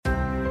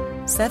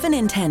7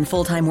 in 10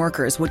 full-time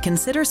workers would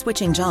consider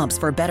switching jobs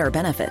for better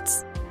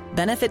benefits.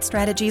 Benefit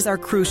strategies are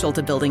crucial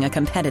to building a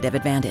competitive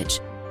advantage.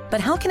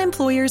 But how can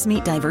employers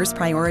meet diverse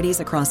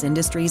priorities across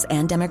industries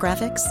and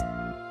demographics?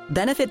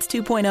 Benefits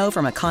 2.0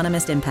 from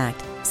Economist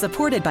Impact,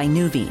 supported by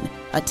Nuveen,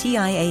 a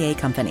TIAA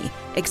company,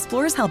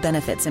 explores how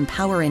benefits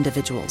empower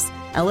individuals,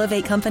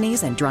 elevate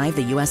companies, and drive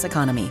the U.S.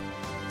 economy.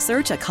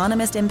 Search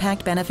Economist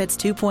Impact Benefits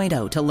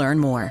 2.0 to learn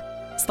more.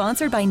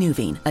 Sponsored by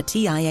Nuveen, a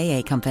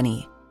TIAA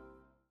company.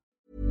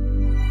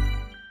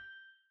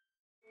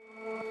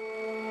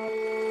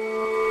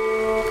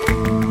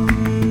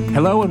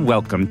 Hello and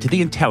welcome to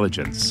The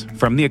Intelligence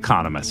from The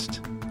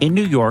Economist. In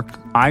New York,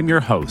 I'm your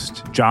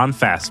host, John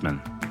Fassman.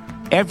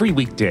 Every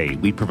weekday,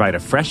 we provide a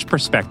fresh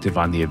perspective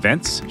on the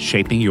events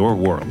shaping your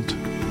world.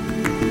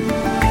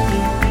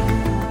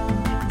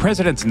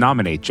 Presidents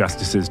nominate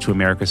justices to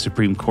America's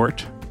Supreme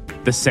Court.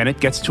 The Senate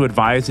gets to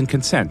advise and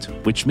consent,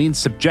 which means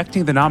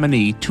subjecting the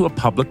nominee to a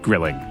public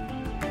grilling.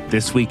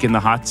 This week in the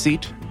hot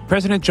seat,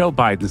 President Joe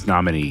Biden's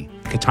nominee,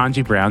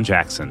 Ketanji Brown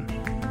Jackson.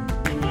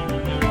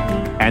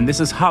 And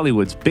this is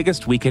Hollywood's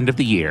biggest weekend of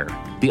the year,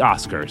 the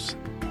Oscars.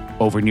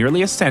 Over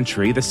nearly a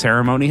century, the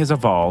ceremony has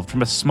evolved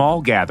from a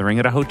small gathering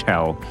at a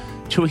hotel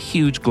to a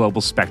huge global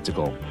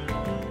spectacle.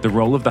 The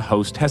role of the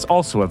host has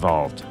also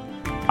evolved.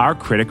 Our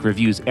critic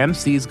reviews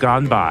MCs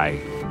gone by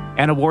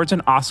and awards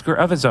an Oscar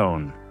of his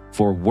own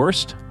for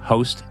Worst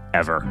Host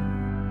Ever.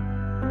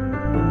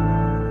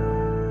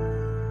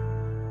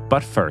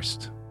 But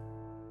first,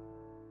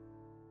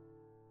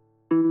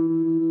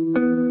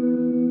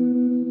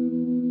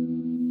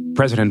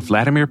 President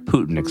Vladimir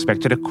Putin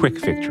expected a quick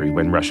victory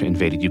when Russia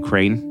invaded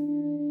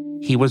Ukraine.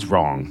 He was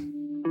wrong.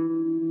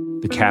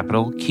 The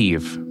capital,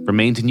 Kyiv,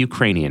 remains in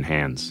Ukrainian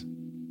hands.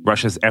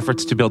 Russia's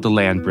efforts to build a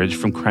land bridge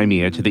from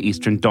Crimea to the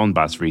eastern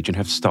Donbas region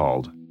have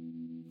stalled.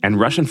 And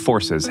Russian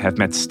forces have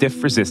met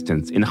stiff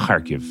resistance in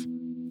Kharkiv,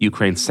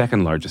 Ukraine's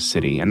second largest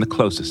city and the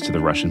closest to the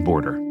Russian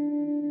border.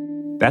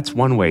 That's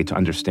one way to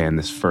understand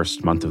this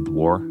first month of the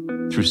war,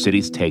 through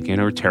cities taken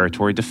or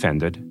territory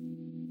defended.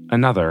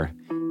 Another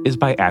is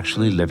by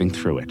actually living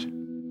through it.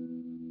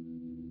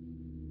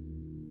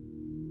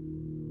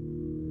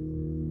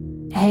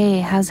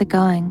 Hey, how's it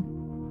going?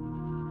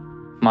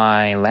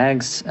 My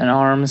legs and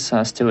arms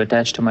are still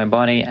attached to my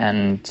body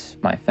and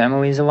my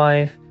family is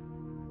alive.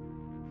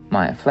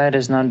 My flat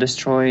is not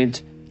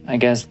destroyed. I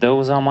guess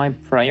those are my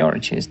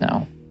priorities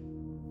now.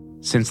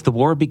 Since the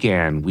war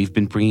began, we've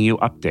been bringing you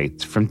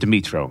updates from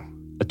Dmytro,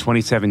 a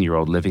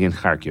 27-year-old living in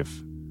Kharkiv.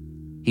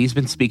 He's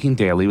been speaking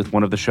daily with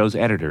one of the show's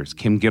editors,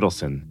 Kim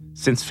Gittleson,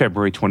 since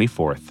February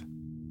 24th.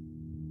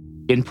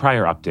 In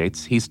prior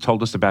updates, he's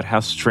told us about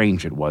how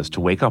strange it was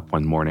to wake up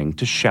one morning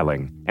to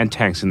shelling and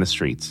tanks in the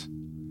streets.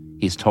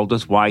 He's told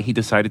us why he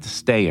decided to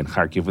stay in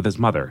Kharkiv with his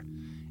mother,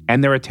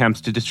 and their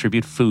attempts to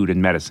distribute food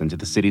and medicine to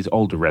the city's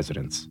older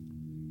residents.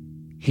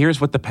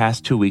 Here's what the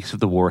past 2 weeks of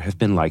the war have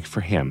been like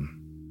for him.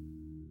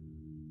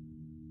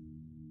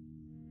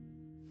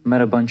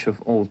 Met a bunch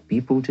of old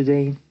people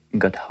today,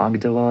 got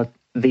hugged a lot.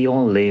 They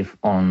all live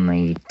on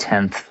the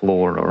 10th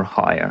floor or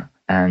higher,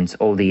 and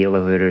all the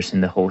elevators in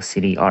the whole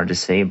city are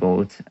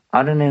disabled.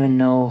 I don't even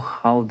know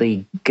how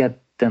they get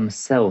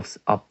themselves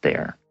up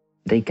there.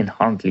 They can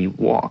hardly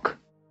walk.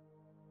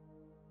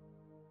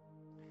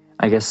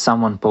 I guess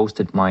someone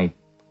posted my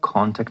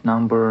contact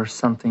number or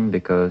something,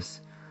 because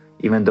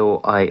even though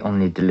I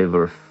only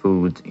deliver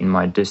food in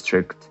my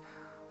district,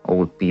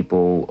 old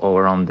people all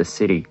around the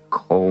city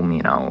call me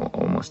now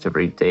almost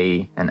every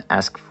day and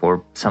ask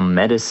for some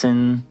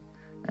medicine.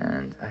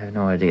 And I have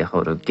no idea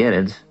how to get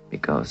it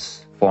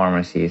because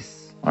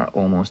pharmacies are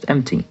almost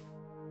empty.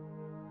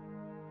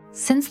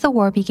 Since the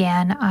war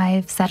began,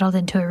 I've settled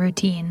into a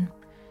routine.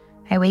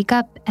 I wake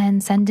up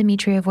and send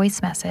Dmitry a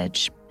voice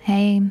message.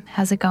 Hey,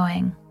 how's it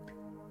going?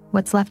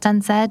 What's left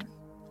unsaid?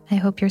 I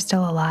hope you're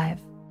still alive.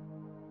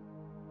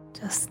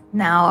 Just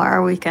now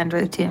our weekend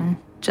routine,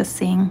 just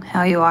seeing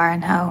how you are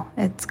and how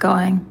it's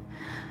going.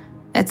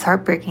 It's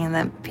heartbreaking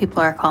that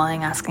people are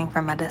calling asking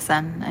for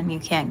medicine and you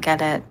can't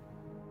get it.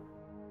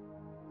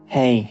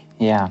 Hey,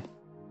 yeah.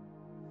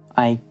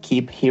 I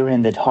keep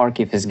hearing that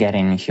Kharkiv is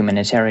getting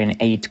humanitarian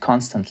aid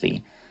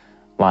constantly.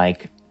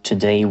 Like,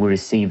 today we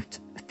received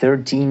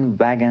 13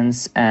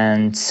 wagons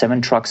and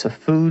 7 trucks of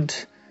food,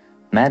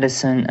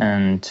 medicine,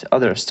 and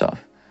other stuff.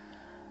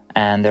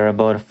 And there are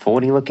about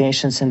 40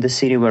 locations in the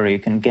city where you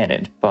can get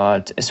it.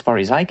 But as far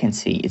as I can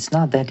see, it's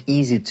not that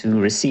easy to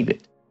receive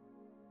it.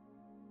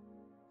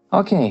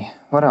 Okay,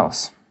 what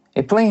else?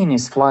 A plane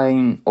is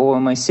flying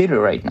over my city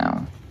right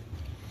now.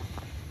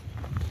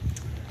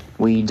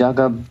 We dug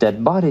up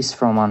dead bodies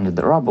from under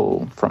the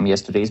rubble from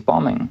yesterday's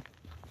bombing.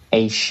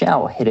 A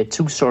shell hit a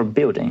 2-story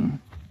building,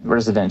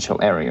 residential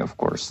area, of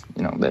course.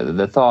 You know,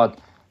 the thought,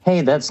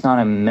 hey, that's not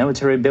a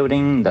military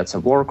building, that's a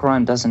war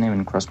crime, doesn't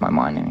even cross my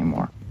mind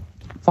anymore.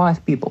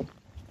 5 people.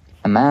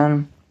 A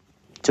man,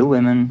 2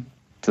 women,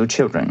 2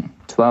 children,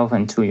 12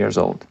 and 2 years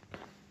old.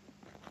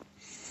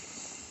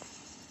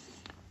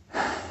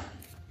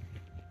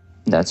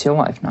 That's your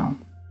life now.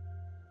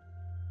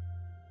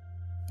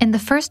 In In the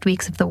first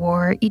weeks of the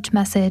war, each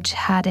message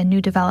had a new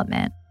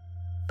development.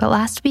 But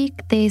last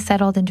week, they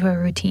settled into a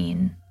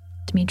routine.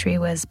 Dmitry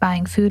was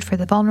buying food for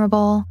the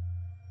vulnerable.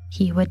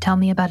 He would tell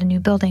me about a new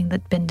building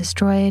that'd been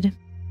destroyed.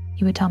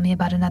 He would tell me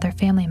about another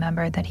family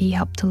member that he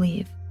helped to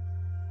leave.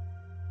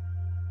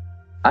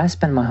 I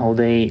spent my whole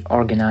day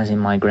organizing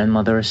my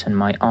grandmother's and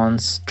my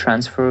aunt's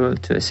transfer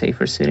to a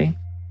safer city.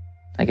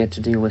 I get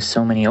to deal with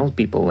so many old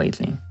people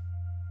lately.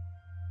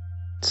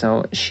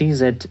 So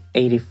she's at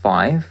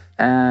 85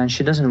 and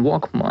she doesn't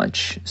walk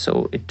much,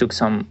 so it took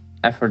some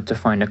effort to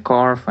find a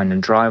car, find a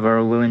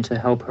driver willing to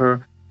help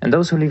her. And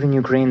those who live in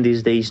Ukraine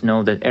these days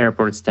know that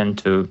airports tend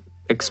to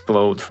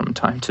explode from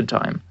time to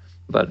time.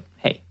 But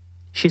hey,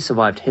 she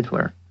survived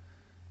Hitler.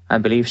 I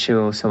believe she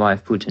will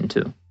survive Putin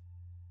too.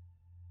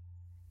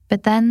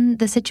 But then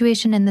the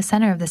situation in the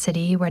center of the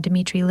city where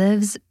Dmitry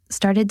lives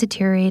started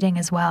deteriorating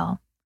as well.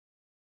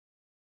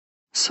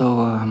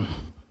 So,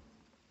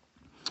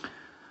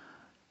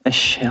 a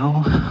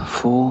shell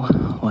full,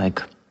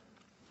 like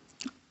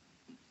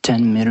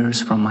 10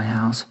 meters from my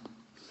house.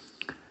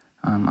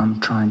 I'm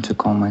trying to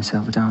calm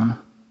myself down.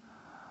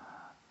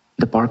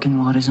 The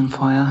parking lot is on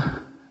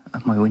fire.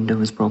 My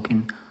window is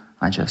broken.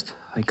 I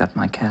got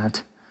my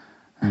cat,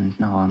 and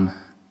now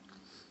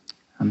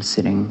I'm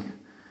sitting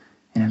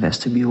in a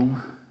vestibule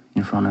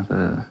in front of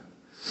a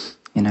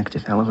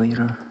inactive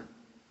elevator,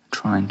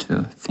 trying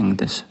to think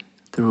this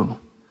through.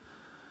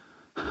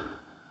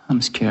 I'm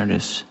scared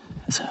as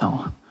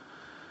hell.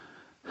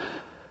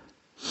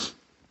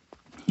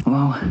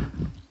 Well,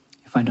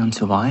 if I don't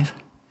survive,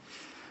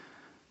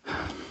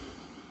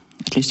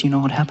 at least you know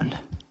what happened.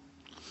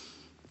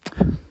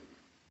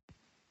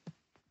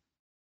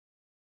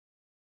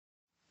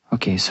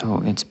 Okay,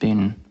 so it's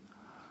been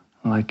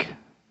like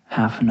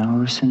half an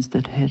hour since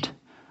that hit.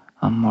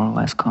 I'm more or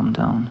less calmed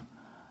down.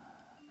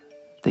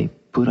 They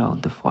put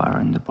out the fire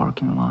in the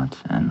parking lot,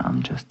 and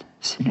I'm just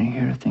sitting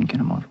here thinking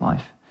about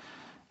life.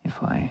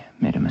 If I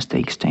made a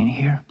mistake staying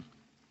here.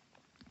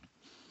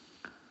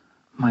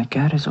 My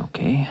cat is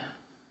okay.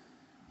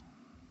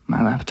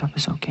 My laptop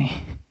is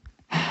okay.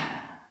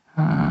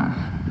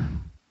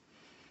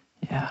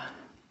 Yeah.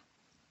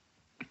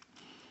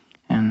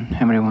 And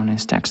everyone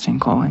is texting,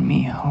 calling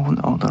me,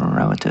 all the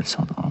relatives,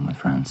 all my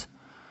friends.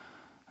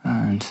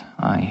 And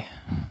I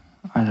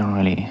don't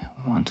really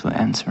want to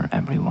answer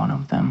every one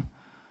of them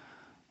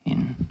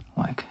in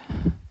like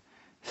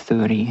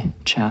 30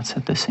 chats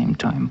at the same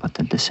time, but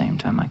at the same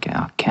time I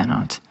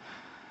cannot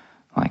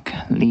like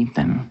leave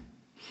them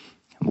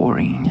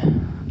worrying.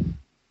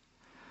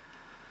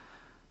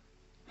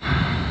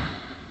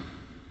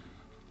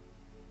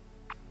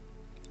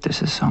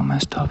 This is so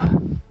messed up.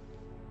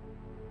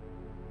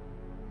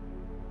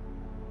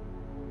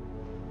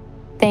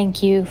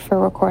 Thank you for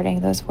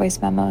recording those voice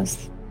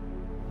memos.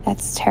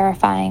 That's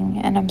terrifying,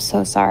 and I'm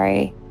so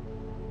sorry.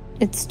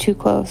 It's too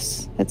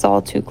close. It's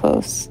all too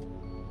close.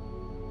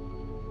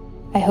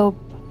 I hope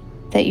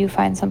that you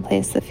find some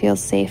place that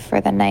feels safe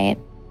for the night.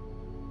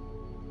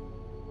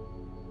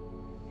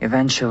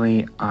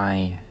 Eventually,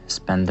 I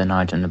spent the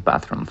night on the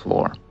bathroom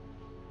floor.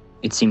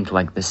 It seemed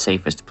like the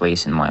safest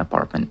place in my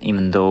apartment,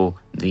 even though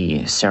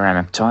the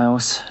ceramic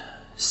tiles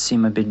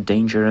seem a bit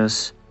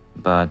dangerous,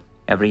 but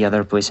every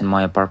other place in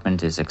my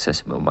apartment is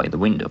accessible by the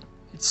window.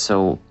 It's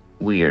so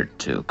weird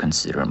to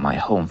consider my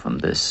home from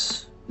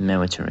this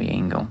military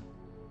angle.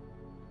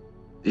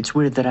 It's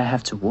weird that I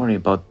have to worry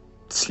about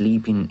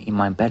sleeping in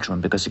my bedroom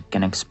because it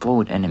can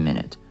explode any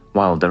minute,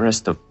 while the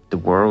rest of the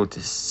world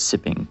is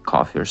sipping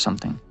coffee or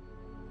something.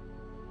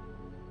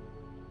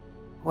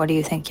 What do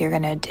you think you're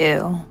gonna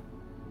do?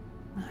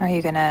 Are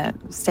you gonna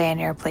stay in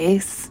your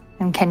place?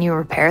 And can you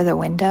repair the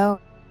window?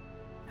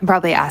 I'm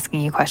probably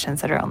asking you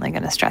questions that are only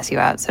gonna stress you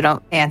out, so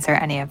don't answer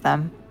any of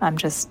them. I'm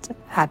just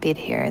happy to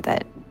hear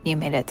that you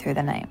made it through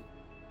the night.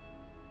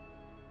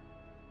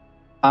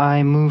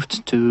 I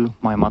moved to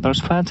my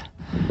mother's flat.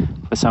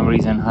 For some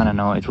reason, I don't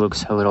know, it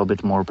looks a little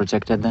bit more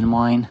protected than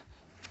mine.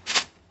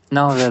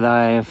 Now that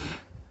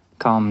I've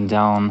calmed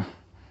down,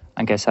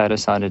 I guess I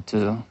decided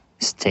to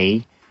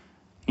stay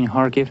in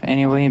Kharkiv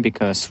anyway,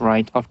 because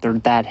right after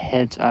that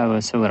hit, I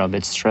was a little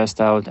bit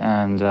stressed out,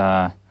 and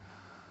I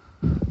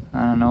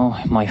don't know,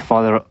 my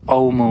father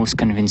almost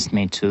convinced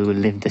me to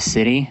leave the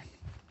city.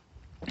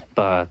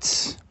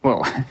 But,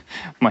 well,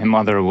 my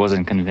mother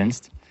wasn't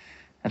convinced.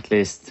 At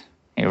least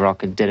a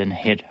rocket didn't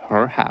hit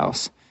her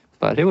house,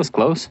 but it was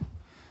close.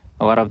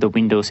 A lot of the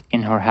windows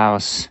in her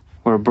house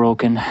were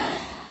broken.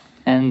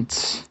 And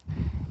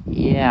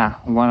yeah,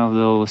 one of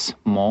those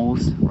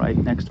malls right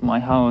next to my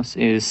house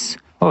is,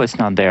 well, it's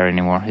not there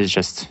anymore.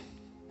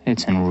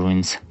 It's in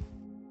ruins.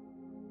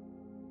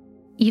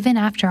 Even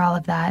after all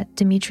of that,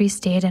 Dmitry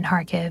stayed in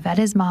Kharkiv at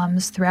his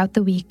mom's throughout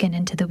the week and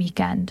into the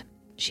weekend.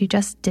 She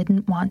just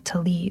didn't want to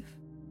leave.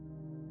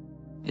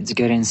 It's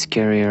getting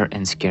scarier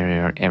and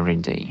scarier every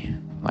day.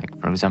 Like,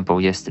 for example,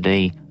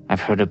 yesterday,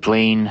 I've heard a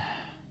plane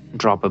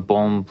drop a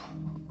bomb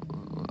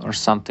or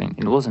something.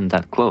 It wasn't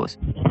that close.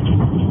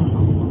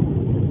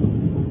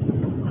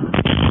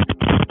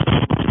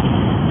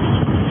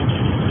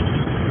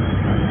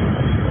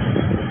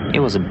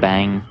 There was a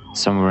bang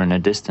somewhere in the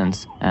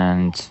distance,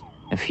 and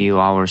a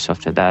few hours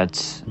after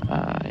that,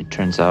 it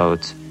turns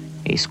out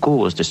a school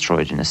was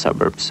destroyed in the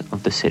suburbs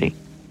of the city,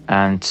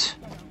 and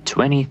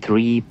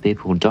 23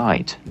 people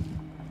died.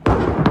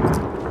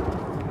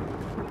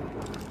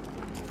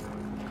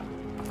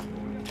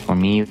 For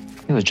me,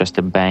 it was just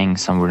a bang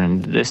somewhere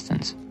in the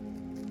distance.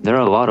 There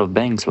are a lot of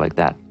bangs like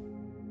that.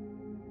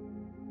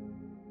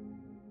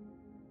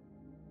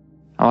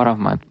 A lot of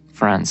my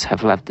friends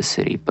have left the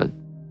city, but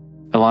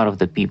a lot of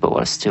the people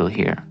are still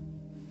here.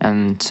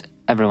 And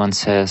everyone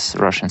says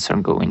Russians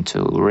are going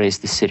to raze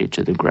the city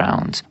to the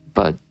ground,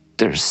 but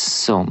there's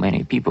so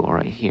many people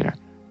right here,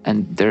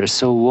 and they're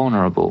so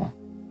vulnerable.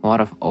 A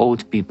lot of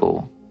old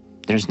people.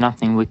 There's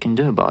nothing we can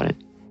do about it.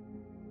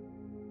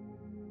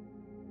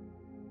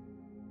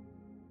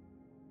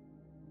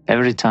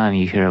 Every time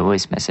you hear a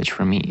voice message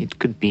from me, it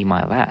could be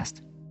my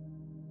last.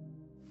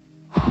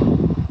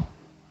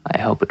 I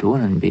hope it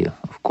wouldn't be,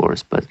 of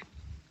course, but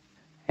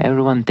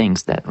everyone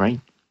thinks that,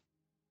 right?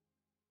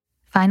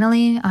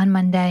 Finally, on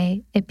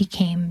Monday, it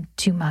became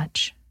too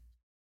much.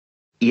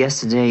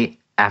 Yesterday,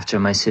 after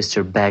my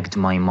sister begged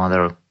my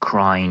mother,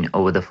 crying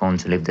over the phone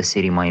to leave the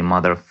city, my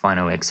mother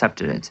finally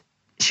accepted it.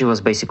 She was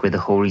basically the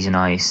whole reason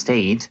I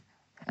stayed,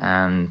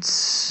 and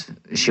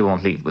she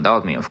won't leave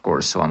without me, of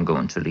course, so I'm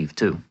going to leave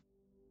too.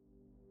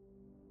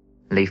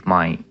 Leave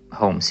my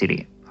home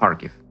city,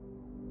 Kharkiv.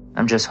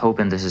 I'm just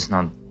hoping this is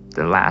not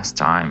the last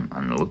time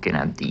I'm looking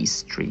at these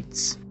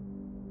streets.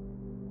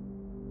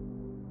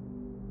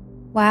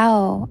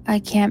 Wow, I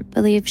can't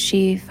believe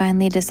she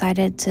finally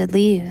decided to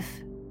leave.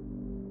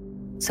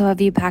 So have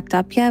you packed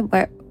up yet?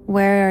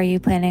 Where are you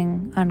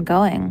planning on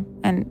going?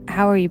 And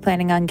how are you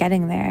planning on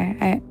getting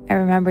there? I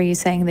remember you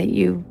saying that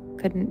you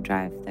couldn't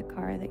drive the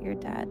car that your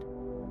dad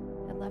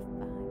had left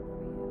behind for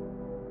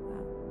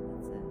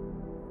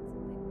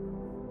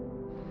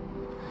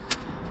you.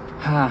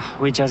 Wow,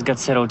 We just got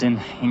settled in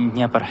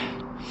Dnieper.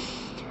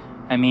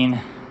 I mean,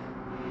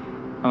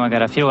 oh my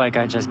god, I feel like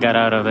I just got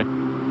out of a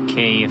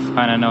cave.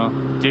 I don't know.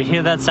 Do you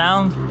hear that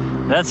sound?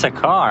 That's a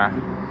car.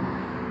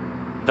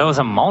 Those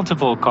are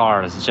multiple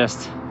cars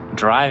just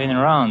driving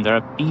around. There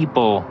are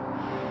people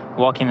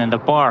walking in the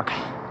park,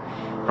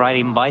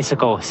 riding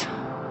bicycles.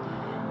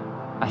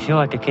 I feel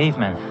like a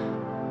caveman.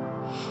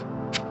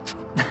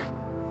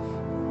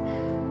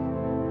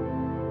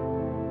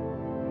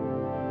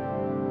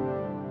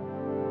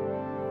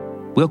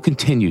 We'll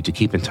continue to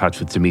keep in touch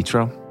with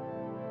Dmytro,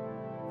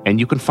 and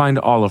you can find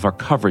all of our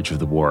coverage of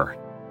the war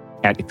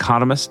at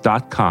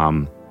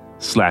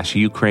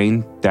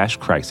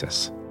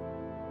economist.com/Ukraine-crisis.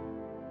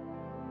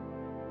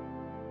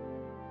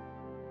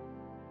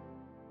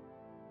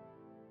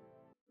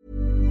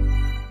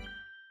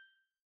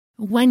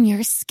 When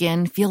your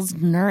skin feels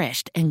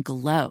nourished and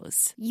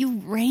glows,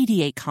 you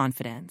radiate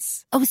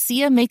confidence.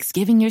 Osea makes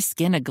giving your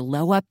skin a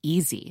glow-up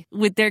easy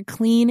with their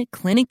clean,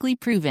 clinically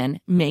proven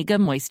Mega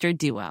Moisture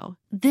Duo.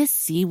 This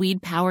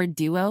seaweed-powered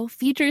duo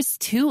features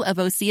two of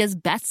Osea's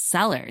best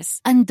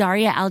sellers,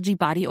 Undaria Algae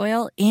Body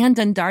Oil and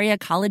Undaria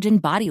Collagen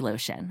Body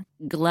Lotion.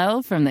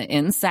 Glow from the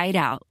inside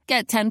out.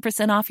 Get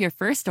 10% off your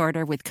first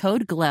order with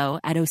code GLOW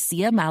at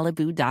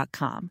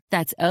OseaMalibu.com.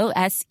 That's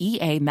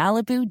OSEA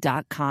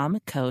Malibu.com,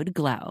 code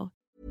GLOW.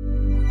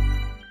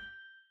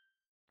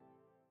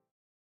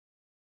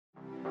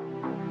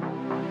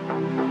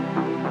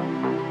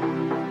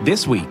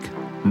 This week,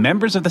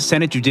 members of the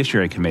Senate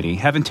Judiciary Committee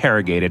have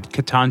interrogated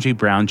Ketanji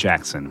Brown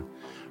Jackson,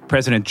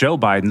 President Joe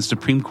Biden's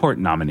Supreme Court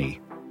nominee.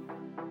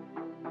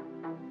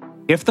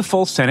 If the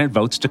full Senate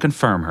votes to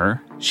confirm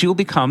her, she will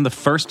become the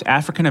first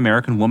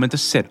African-American woman to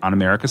sit on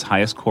America's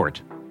highest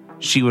court.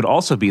 She would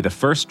also be the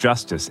first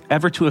justice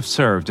ever to have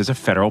served as a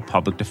federal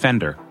public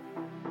defender.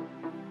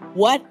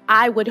 What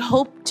I would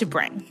hope to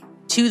bring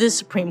to the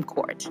Supreme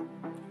Court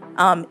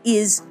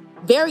is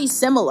very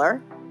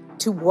similar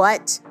to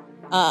what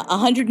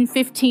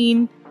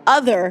 115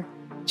 other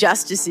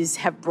justices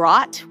have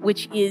brought,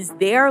 which is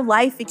their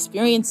life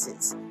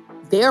experiences,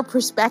 their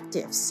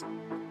perspectives.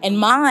 And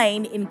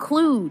mine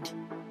include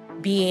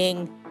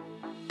being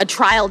a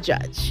trial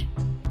judge,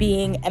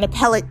 being an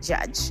appellate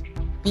judge,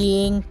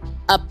 being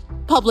a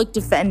public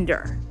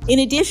defender, in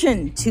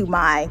addition to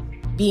my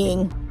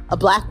being a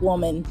Black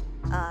woman.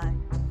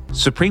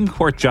 Supreme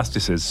Court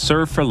justices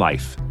serve for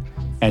life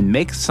and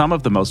make some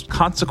of the most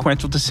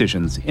consequential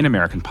decisions in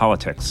American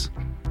politics.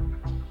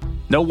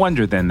 No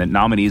wonder, then, that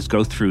nominees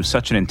go through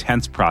such an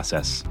intense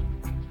process.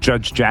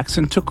 Judge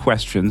Jackson took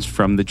questions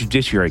from the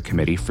Judiciary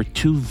Committee for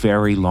 2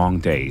 very long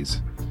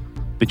days.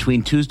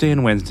 Between Tuesday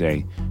and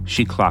Wednesday,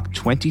 she clocked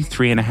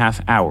 23 and a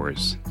half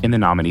hours in the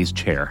nominee's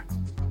chair.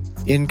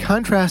 In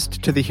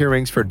contrast to the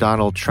hearings for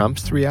Donald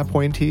Trump's 3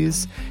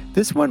 appointees,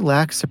 this one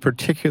lacks a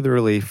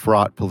particularly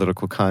fraught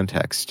political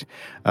context.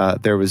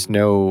 There was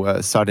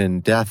no sudden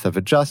death of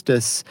a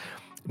justice,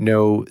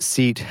 no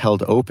seat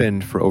held open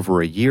for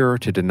over a year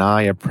to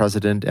deny a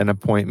president an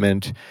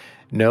appointment,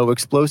 no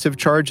explosive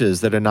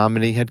charges that a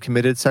nominee had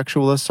committed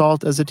sexual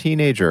assault as a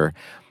teenager,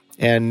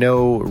 and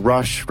no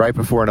rush right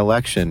before an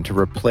election to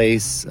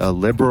replace a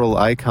liberal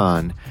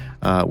icon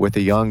with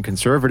a young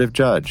conservative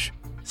judge.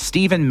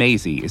 Stephen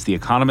Mazie is the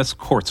Economist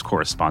courts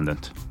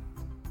correspondent.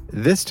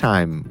 This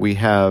time, we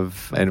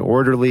have an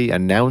orderly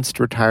announced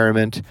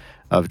retirement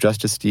of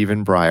Justice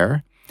Stephen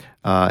Breyer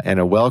and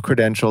a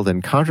well-credentialed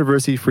and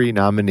controversy-free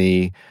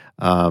nominee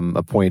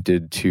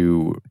appointed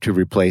to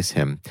replace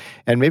him.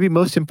 And maybe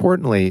most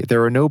importantly,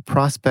 there are no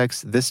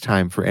prospects this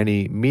time for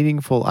any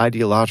meaningful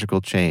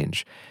ideological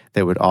change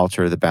that would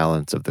alter the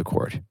balance of the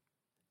court.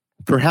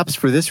 Perhaps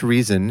for this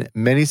reason,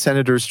 many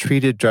senators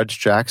treated Judge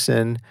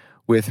Jackson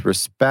with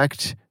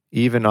respect,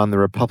 even on the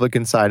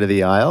Republican side of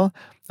the aisle,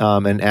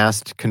 and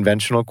asked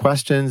conventional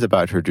questions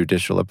about her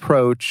judicial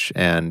approach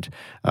and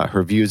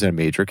her views on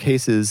major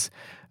cases.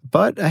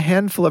 But a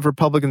handful of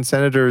Republican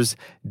senators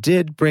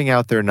did bring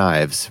out their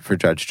knives for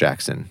Judge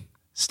Jackson.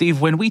 Steve,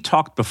 when we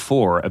talked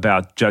before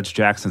about Judge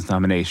Jackson's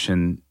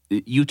nomination,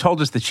 you told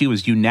us that she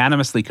was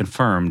unanimously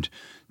confirmed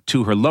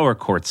to her lower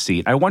court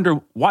seat. I wonder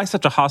why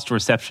such a hostile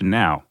reception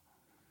now?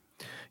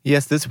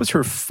 Yes, this was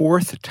her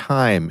fourth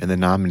time in the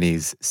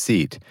nominee's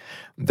seat.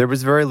 There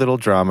was very little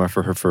drama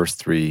for her first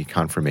three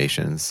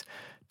confirmations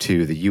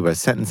to the U.S.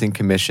 Sentencing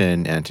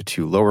Commission and to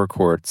two lower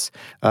courts,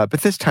 but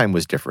this time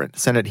was different.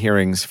 Senate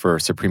hearings for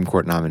Supreme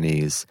Court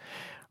nominees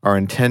are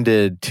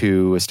intended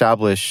to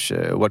establish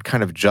what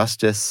kind of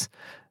justice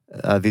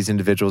these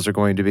individuals are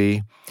going to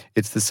be.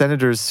 It's the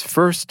senators'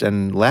 first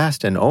and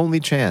last and only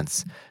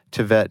chance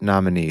to vet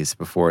nominees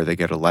before they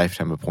get a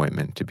lifetime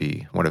appointment to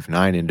be one of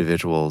 9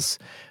 individuals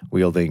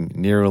wielding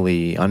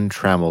nearly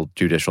untrammeled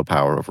judicial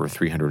power over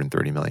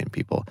 330 million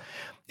people.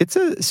 It's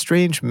a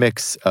strange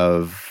mix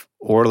of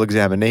oral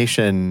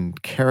examination,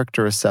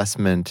 character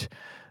assessment,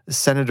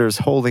 senators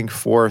holding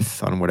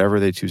forth on whatever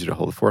they choose to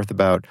hold forth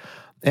about,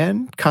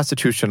 and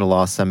constitutional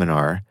law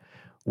seminar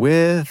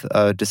with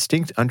a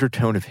distinct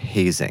undertone of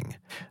hazing.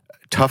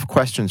 Tough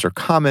questions are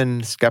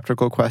common,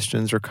 skeptical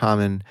questions are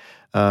common,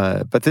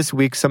 but this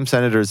week some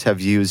senators have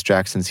used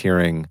Jackson's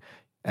hearing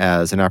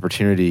as an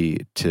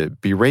opportunity to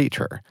berate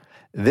her.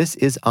 This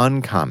is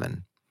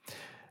uncommon.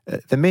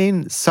 The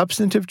main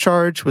substantive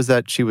charge was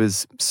that she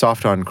was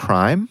soft on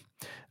crime,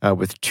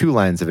 with 2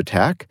 lines of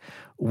attack.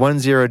 One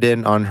zeroed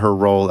in on her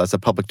role as a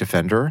public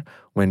defender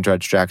when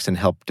Judge Jackson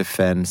helped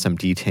defend some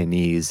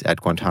detainees at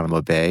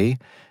Guantanamo Bay.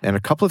 And a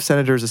couple of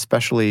senators,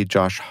 especially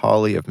Josh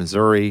Hawley of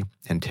Missouri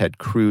and Ted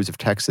Cruz of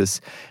Texas,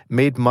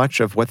 made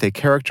much of what they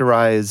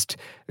characterized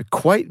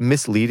quite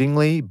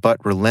misleadingly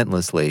but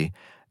relentlessly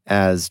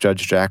as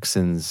Judge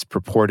Jackson's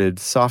purported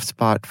soft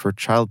spot for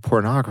child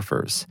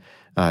pornographers,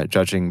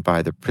 judging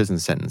by the prison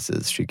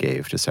sentences she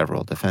gave to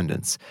several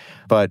defendants.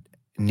 But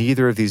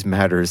neither of these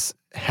matters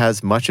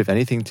has much of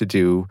anything to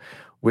do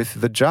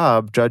with the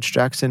job Judge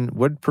Jackson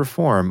would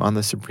perform on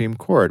the Supreme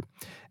Court,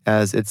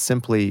 as it's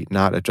simply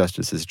not a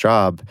justice's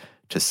job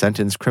to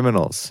sentence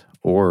criminals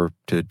or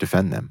to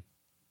defend them.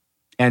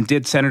 And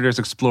did senators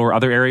explore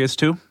other areas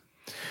too?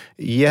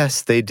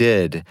 Yes, they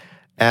did.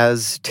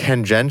 As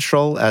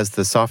tangential as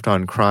the soft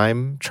on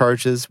crime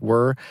charges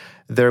were,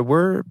 there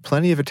were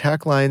plenty of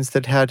attack lines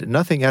that had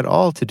nothing at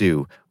all to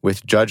do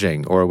with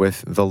judging or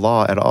with the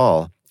law at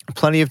all.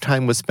 Plenty of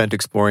time was spent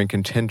exploring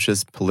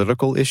contentious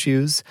political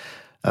issues,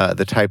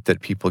 the type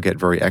that people get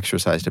very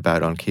exercised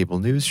about on cable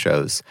news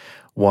shows.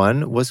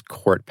 One was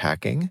court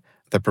packing,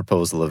 the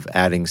proposal of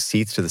adding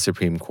seats to the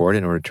Supreme Court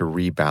in order to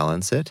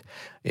rebalance it.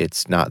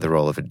 It's not the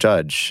role of a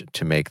judge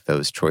to make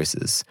those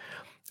choices.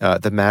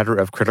 The matter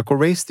of critical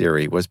race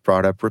theory was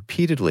brought up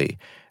repeatedly,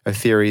 a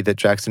theory that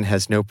Jackson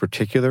has no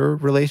particular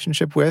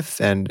relationship with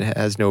and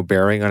has no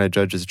bearing on a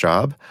judge's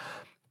job.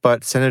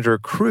 But Senator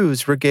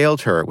Cruz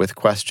regaled her with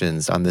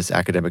questions on this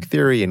academic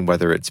theory and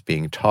whether it's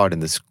being taught in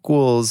the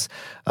schools,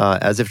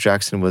 as if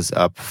Jackson was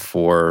up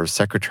for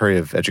Secretary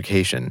of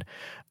Education.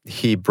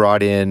 He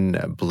brought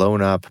in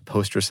blown-up,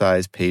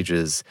 poster-sized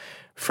pages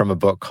from a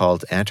book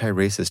called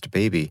Anti-Racist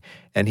Baby,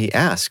 and he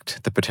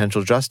asked the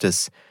potential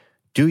justice,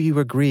 "Do you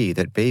agree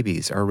that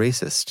babies are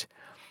racist?"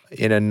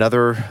 In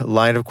another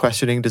line of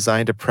questioning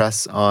designed to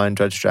press on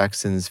Judge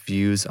Jackson's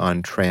views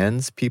on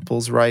trans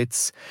people's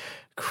rights,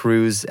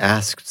 Cruz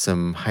asked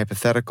some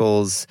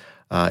hypotheticals.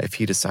 If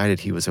he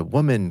decided he was a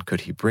woman,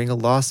 could he bring a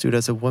lawsuit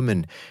as a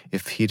woman?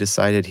 If he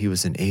decided he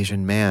was an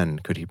Asian man,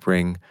 could he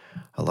bring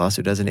a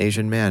lawsuit as an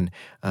Asian man?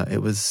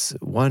 It was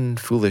one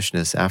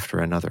foolishness after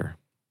another.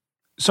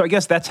 So I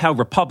guess that's how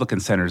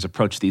Republican senators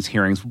approach these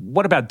hearings.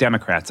 What about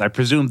Democrats? I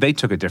presume they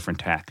took a different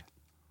tack.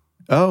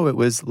 Oh, it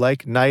was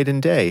like night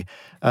and day.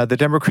 The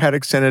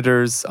Democratic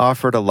senators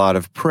offered a lot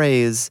of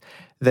praise.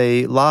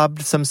 They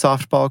lobbed some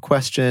softball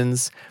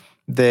questions.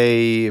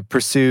 They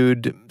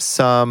pursued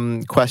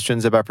some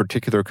questions about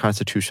particular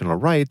constitutional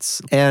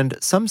rights, and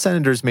some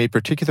senators made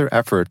particular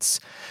efforts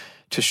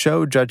to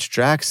show Judge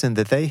Jackson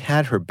that they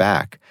had her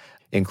back,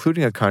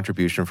 including a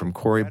contribution from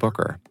Cory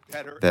Booker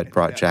that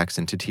brought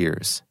Jackson to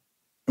tears.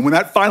 And when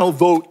that final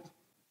vote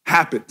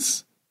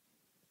happens,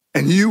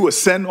 and you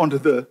ascend onto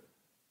the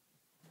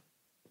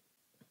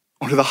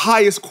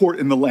highest court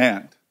in the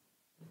land,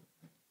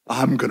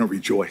 I'm going to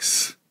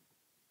rejoice.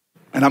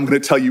 And I'm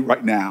going to tell you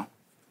right now,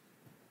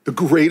 the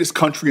greatest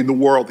country in the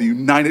world, the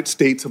United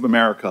States of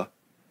America,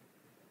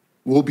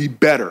 will be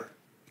better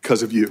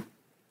because of you.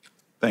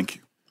 Thank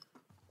you.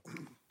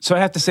 So I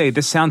have to say,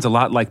 this sounds a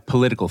lot like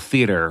political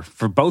theater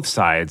for both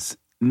sides,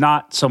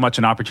 not so much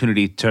an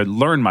opportunity to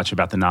learn much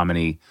about the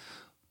nominee.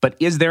 But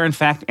is there, in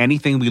fact,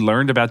 anything we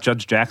learned about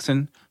Judge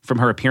Jackson from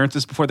her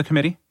appearances before the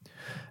committee?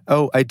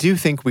 Oh, I do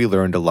think we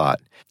learned a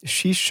lot.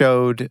 She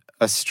showed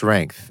a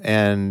strength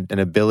and an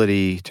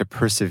ability to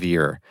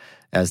persevere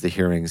as the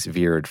hearings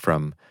veered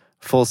from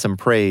fulsome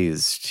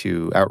praise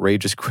to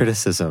outrageous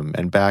criticism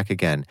and back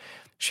again.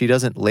 She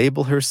doesn't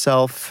label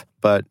herself,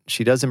 but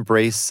she does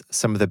embrace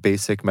some of the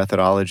basic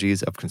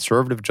methodologies of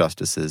conservative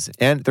justices.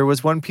 And there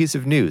was one piece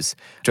of news.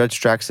 Judge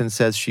Jackson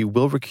says she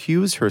will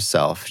recuse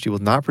herself. She will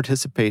not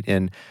participate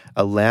in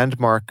a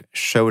landmark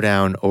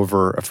showdown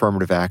over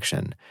affirmative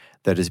action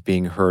that is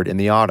being heard in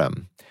the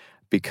autumn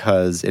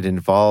because it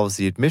involves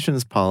the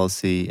admissions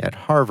policy at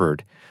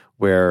Harvard,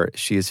 where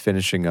she is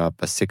finishing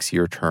up a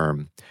 6-year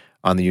term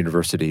on the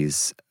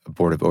university's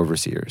Board of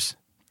Overseers.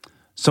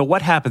 So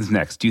what happens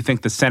next? Do you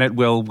think the Senate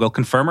will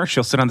confirm her?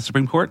 She'll sit on the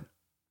Supreme Court?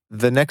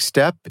 The next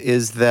step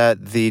is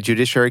that the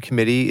Judiciary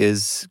Committee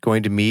is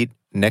going to meet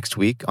next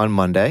week on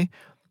Monday,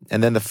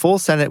 and then the full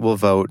Senate will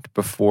vote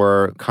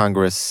before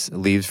Congress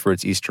leaves for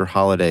its Easter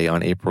holiday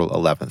on April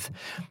 11th.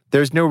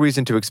 There's no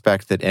reason to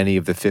expect that any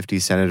of the 50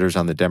 senators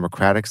on the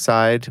Democratic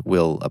side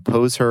will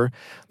oppose her.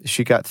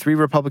 She got 3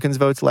 Republicans'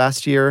 votes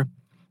last year.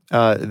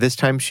 This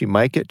time she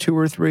might get 2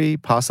 or 3,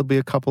 possibly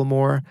a couple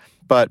more,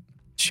 but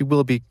she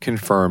will be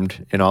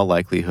confirmed in all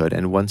likelihood.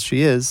 And once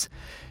she is,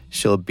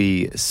 she'll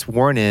be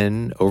sworn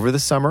in over the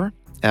summer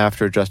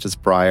after Justice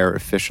Breyer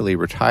officially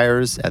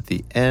retires at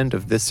the end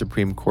of this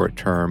Supreme Court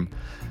term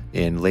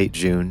in late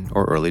June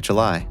or early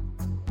July.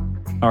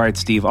 All right,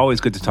 Steve,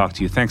 always good to talk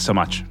to you. Thanks so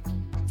much.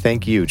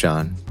 Thank you,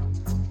 John.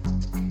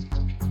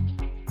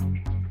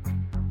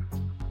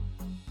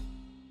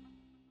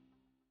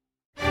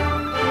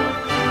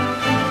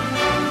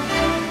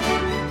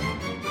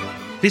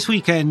 This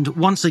weekend,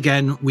 once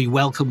again, we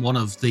welcome one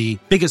of the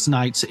biggest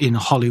nights in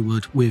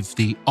Hollywood with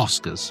the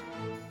Oscars.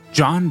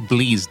 John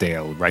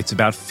Bleasdale writes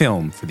about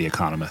film for The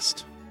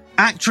Economist.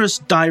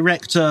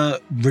 Actress-director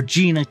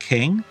Regina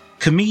King,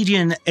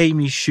 comedian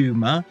Amy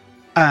Schumer,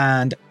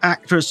 and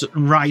actress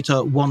and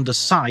writer Wanda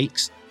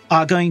Sykes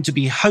are going to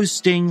be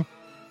hosting.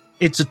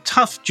 It's a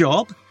tough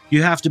job.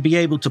 You have to be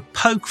able to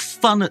poke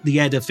fun at the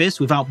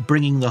edifice without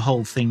bringing the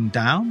whole thing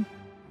down.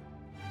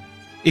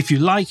 If you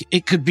like,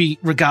 it could be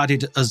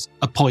regarded as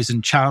a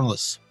poisoned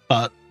chalice,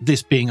 but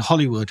this being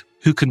Hollywood,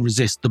 who can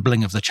resist the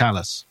bling of the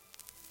chalice?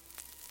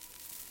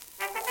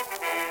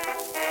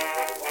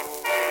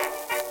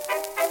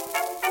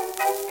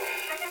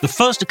 The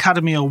first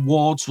Academy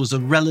Awards was a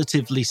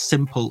relatively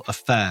simple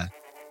affair.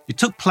 It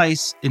took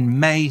place in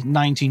May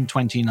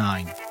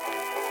 1929.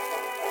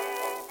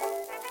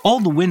 All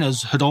the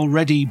winners had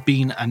already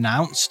been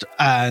announced,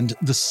 and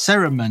the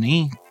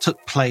ceremony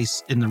took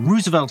place in the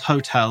Roosevelt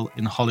Hotel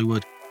in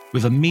Hollywood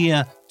with a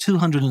mere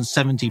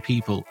 270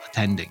 people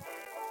attending.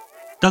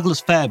 Douglas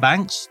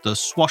Fairbanks, the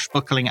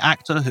swashbuckling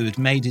actor who had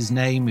made his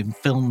name in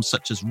films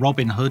such as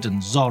Robin Hood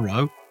and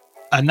Zorro,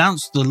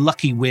 announced the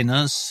lucky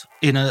winners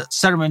in a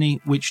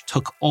ceremony which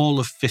took all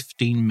of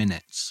 15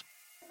 minutes.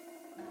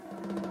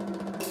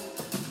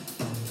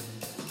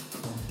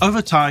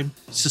 Over time,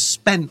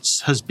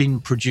 suspense has been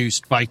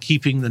produced by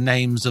keeping the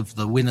names of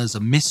the winners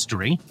a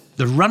mystery.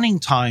 The running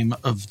time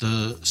of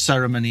the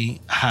ceremony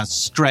has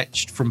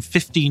stretched from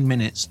 15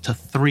 minutes to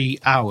 3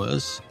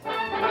 hours.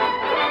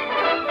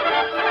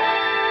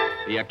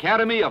 The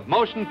Academy of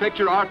Motion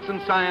Picture Arts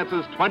and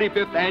Sciences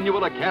 25th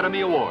Annual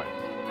Academy Awards.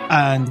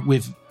 And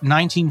with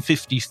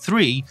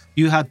 1953,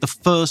 you had the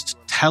first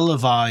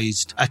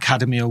televised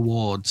Academy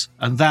Awards,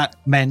 and that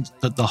meant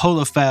that the whole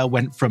affair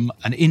went from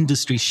an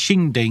industry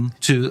shindig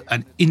to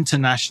an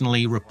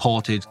internationally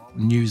reported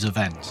news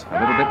event. A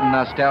little bit of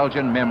nostalgia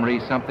and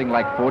memory, something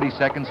like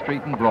 42nd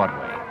Street and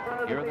Broadway.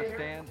 Here are the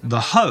stands. The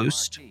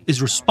host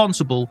is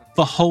responsible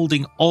for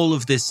holding all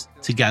of this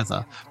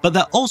together, but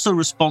they're also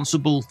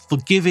responsible for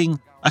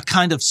giving a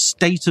kind of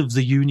State of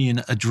the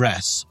Union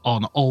address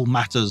on all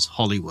matters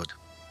Hollywood.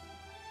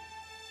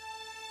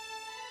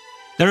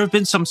 There have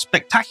been some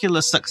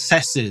spectacular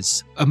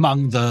successes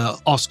among the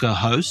Oscar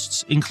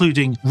hosts,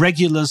 including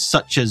regulars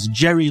such as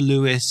Jerry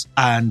Lewis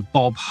and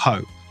Bob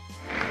Hope.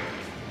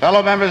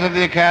 Fellow members of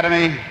the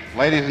Academy,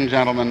 ladies and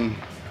gentlemen,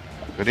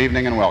 good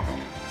evening and welcome.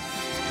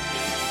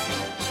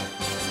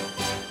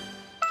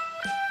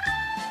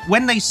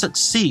 When they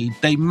succeed,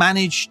 they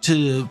manage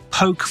to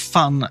poke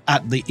fun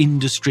at the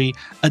industry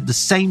at the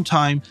same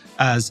time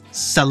as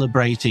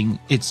celebrating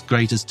its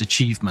greatest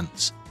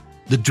achievements.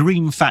 The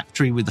dream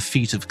factory with the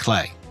feet of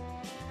clay.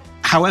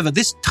 However,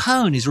 this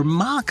tone is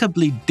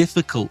remarkably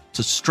difficult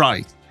to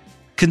strike.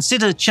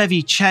 Consider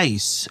Chevy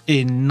Chase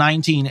in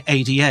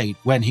 1988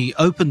 when he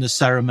opened the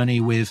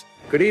ceremony with,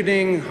 "Good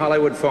evening,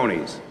 Hollywood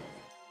phonies."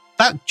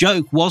 That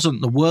joke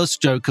wasn't the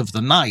worst joke of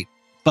the night.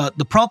 But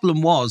the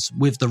problem was,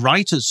 with the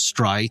writers'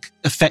 strike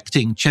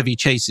affecting Chevy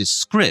Chase's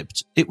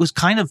script, it was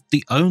kind of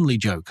the only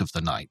joke of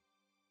the night.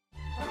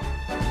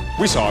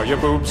 We saw your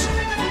boobs.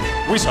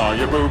 We saw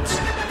your boobs.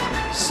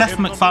 Seth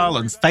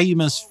MacFarlane,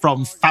 famous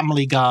from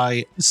Family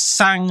Guy,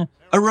 sang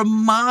a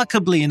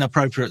remarkably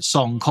inappropriate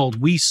song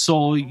called We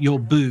Saw Your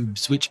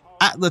Boobs, which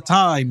at the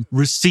time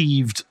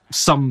received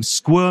some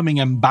squirming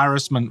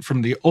embarrassment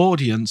from the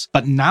audience,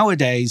 but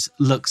nowadays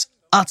looks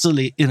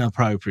utterly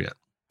inappropriate.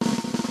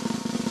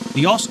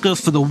 The Oscar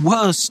for the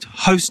worst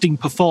hosting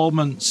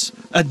performance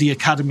at the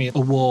Academy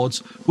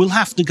Awards will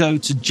have to go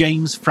to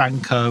James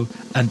Franco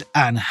and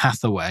Anne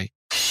Hathaway.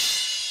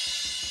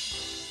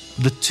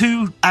 The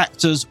two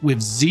actors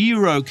with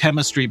zero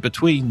chemistry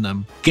between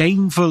them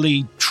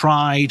gamefully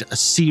tried a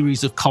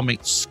series of comic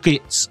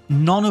skits,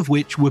 none of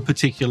which were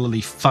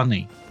particularly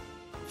funny.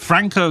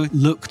 Franco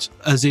looked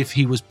as if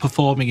he was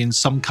performing in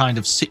some kind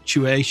of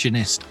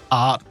situationist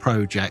art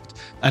project,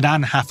 and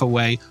Anne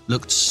Hathaway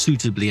looked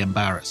suitably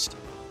embarrassed.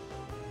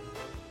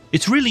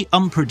 It's really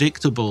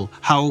unpredictable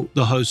how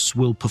the hosts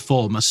will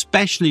perform,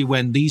 especially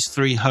when these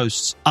three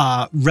hosts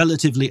are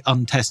relatively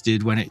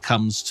untested when it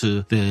comes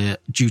to the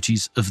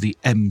duties of the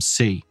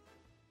MC.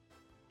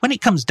 When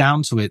it comes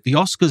down to it, the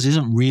Oscars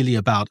isn't really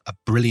about a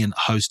brilliant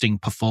hosting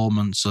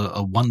performance or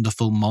a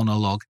wonderful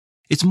monologue.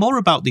 It's more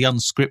about the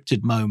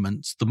unscripted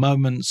moments, the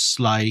moments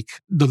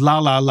like the La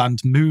La Land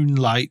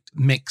Moonlight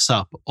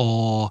mix-up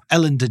or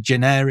Ellen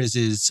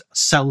DeGeneres'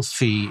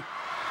 selfie,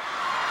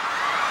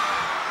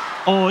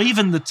 or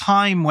even the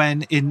time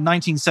when, in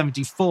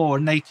 1974, a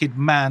naked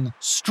man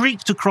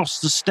streaked across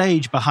the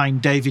stage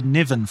behind David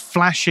Niven,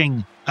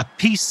 flashing a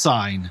peace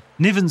sign.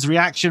 Niven's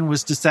reaction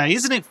was to say,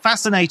 "Isn't it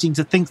fascinating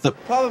to think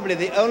that..." Probably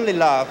the only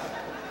laugh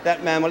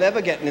that man will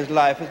ever get in his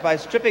life is by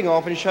stripping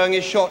off and showing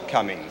his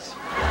shortcomings.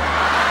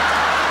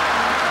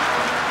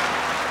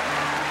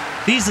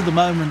 These are the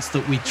moments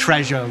that we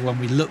treasure when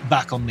we look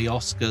back on the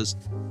Oscars.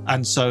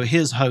 And so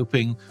here's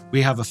hoping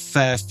we have a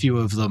fair few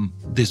of them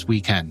this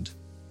weekend.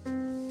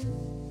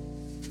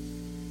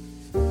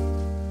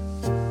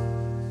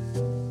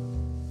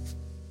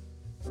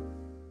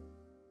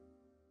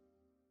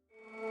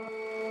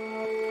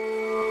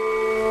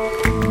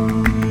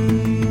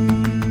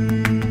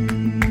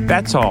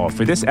 That's all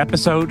for this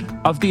episode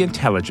of The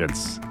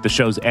Intelligence. The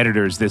show's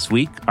editors this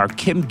week are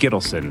Kim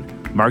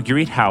Gittleson,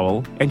 Marguerite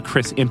Howell, and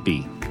Chris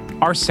Impey.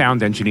 Our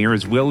sound engineer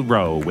is Will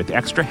Rowe, with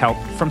extra help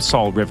from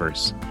Saul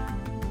Rivers.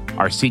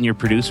 Our senior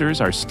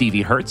producers are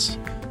Stevie Hertz,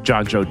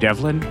 John Joe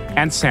Devlin,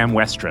 and Sam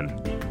Westron.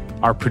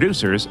 Our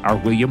producers are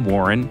William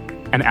Warren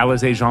and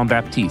Alize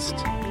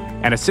Jean-Baptiste.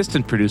 And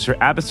assistant producer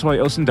Abisoy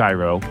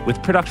Osundairo,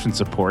 with production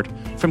support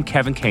from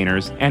Kevin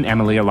Caners and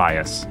Emily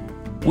Elias.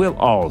 We'll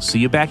all see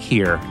you back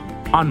here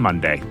on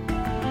Monday.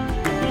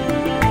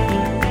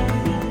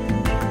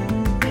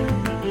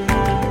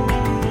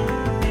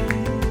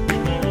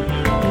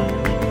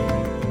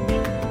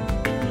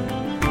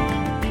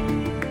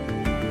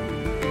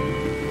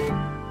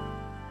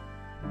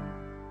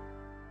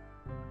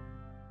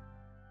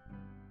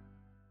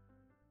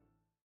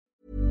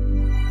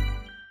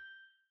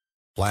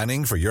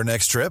 Planning for your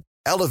next trip?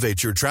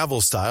 Elevate your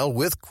travel style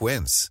with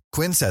Quince.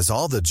 Quince has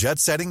all the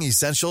jet-setting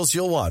essentials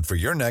you'll want for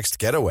your next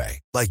getaway,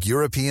 like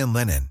European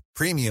linen,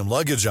 premium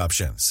luggage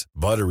options,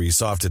 buttery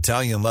soft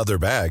Italian leather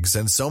bags,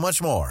 and so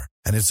much more.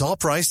 And it's all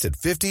priced at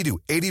 50 to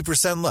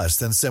 80% less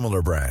than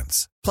similar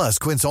brands. Plus,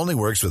 Quince only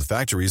works with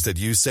factories that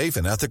use safe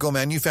and ethical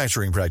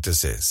manufacturing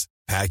practices.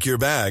 Pack your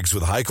bags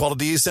with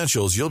high-quality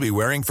essentials you'll be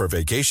wearing for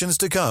vacations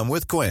to come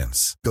with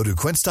Quince. Go to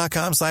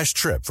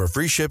quince.com/trip for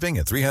free shipping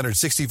and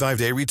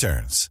 365-day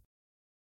returns.